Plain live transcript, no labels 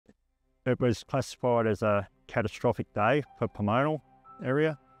it was classified as a catastrophic day for Pomonal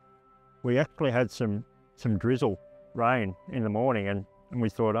area. We actually had some drizzle rain in the morning, and we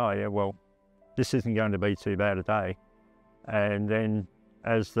thought, oh yeah, well, this isn't going to be too bad a day. And then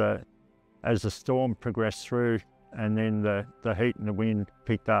as the storm progressed through, and then the heat and the wind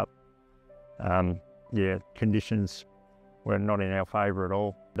picked up, conditions were not in our favour at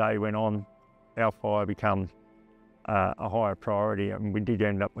all. Day went on, our fire became a higher priority, and we did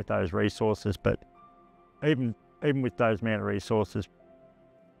end up with those resources. But even with those amount of resources,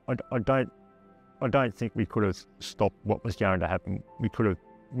 I don't think we could have stopped what was going to happen. We could have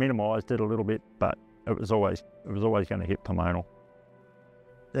minimised it a little bit, but it was always going to hit Pomonal.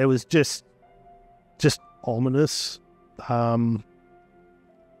 It was just ominous. There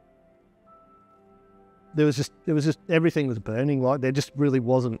was just everything was burning. Like, there just really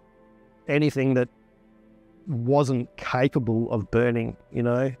wasn't anything that wasn't capable of burning, you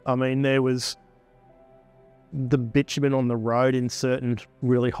know? I mean, there was the bitumen on the road in certain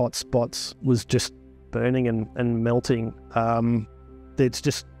really hot spots was just burning and melting. There's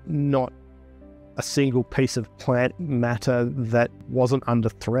just not a single piece of plant matter that wasn't under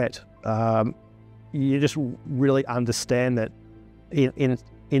threat. You just really understand that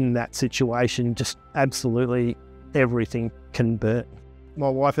in that situation, just absolutely everything can burn. My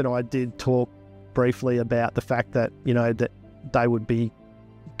wife and I did talk briefly about the fact that, you know, that they would be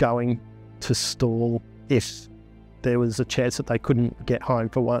going to stall if there was a chance that they couldn't get home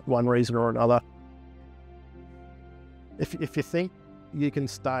for one reason or another. If you think you can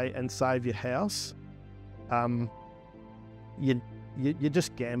stay and save your house, you're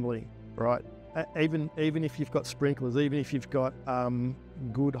just gambling, right? Even if you've got sprinklers, even if you've got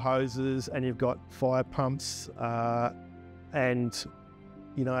good hoses and you've got fire pumps, and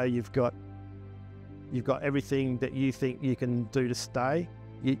you know you've got everything that you think you can do to stay,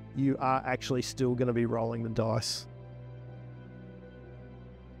 you are actually still going to be rolling the dice.